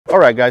All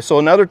right, guys, so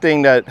another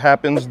thing that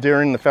happens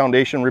during the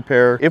foundation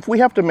repair, if we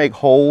have to make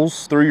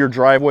holes through your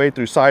driveway,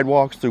 through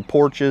sidewalks, through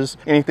porches,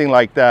 anything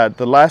like that,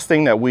 the last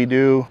thing that we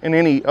do, and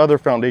any other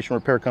foundation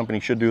repair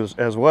company should do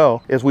as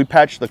well, is we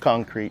patch the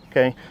concrete,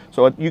 okay?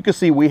 So you can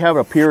see we have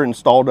a pier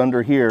installed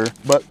under here,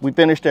 but we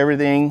finished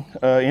everything.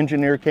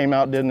 Engineer came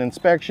out, did an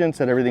inspection,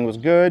 said everything was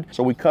good.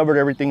 So we covered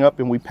everything up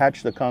and we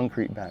patched the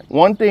concrete back.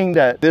 One thing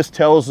that this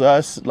tells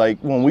us, like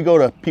when we go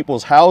to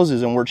people's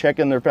houses and we're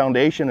checking their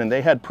foundation and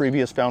they had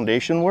previous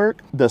foundation work,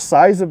 the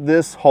size of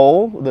this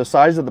hole, the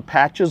size of the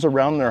patches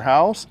around their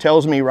house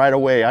tells me right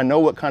away, I know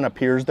what kind of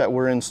piers that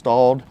were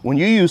installed. When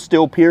you use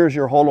steel piers,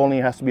 your hole only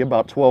has to be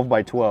about 12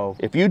 by 12.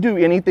 If you do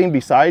anything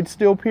besides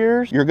steel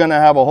piers, you're gonna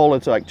have a hole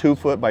that's like 2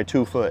 foot by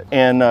 2 foot.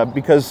 And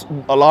because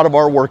a lot of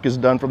our work is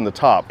done from the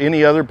top.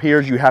 Any other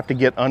piers, you have to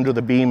get under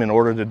the beam in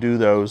order to do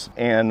those.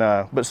 And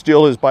but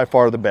steel is by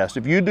far the best.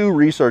 If you do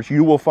research,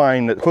 you will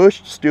find that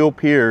pushed steel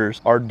piers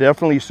are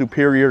definitely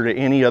superior to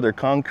any other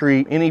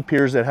concrete, any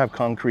piers that have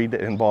concrete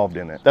involved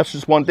in it. That's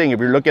just one thing. If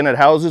you're looking at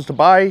houses to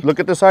buy, look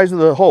at the size of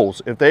the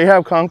holes. If they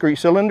have concrete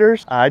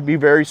cylinders, I'd be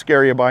very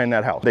scary of buying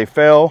that house. They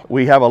fail.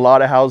 We have a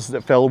lot of houses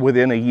that fell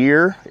within a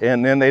year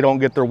and then they don't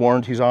get their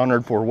warranties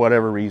honored for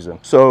whatever reason.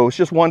 So it's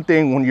just one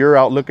thing when you're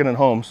out looking at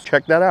homes,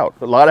 check that out.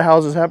 A lot of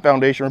houses have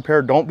foundation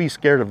repair. Don't be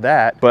scared of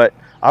that, but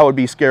I would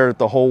be scared at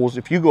the holes.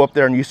 If you go up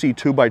there and you see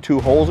 2 by 2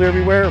 holes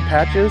everywhere,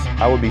 patches,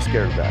 I would be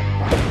scared of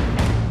that.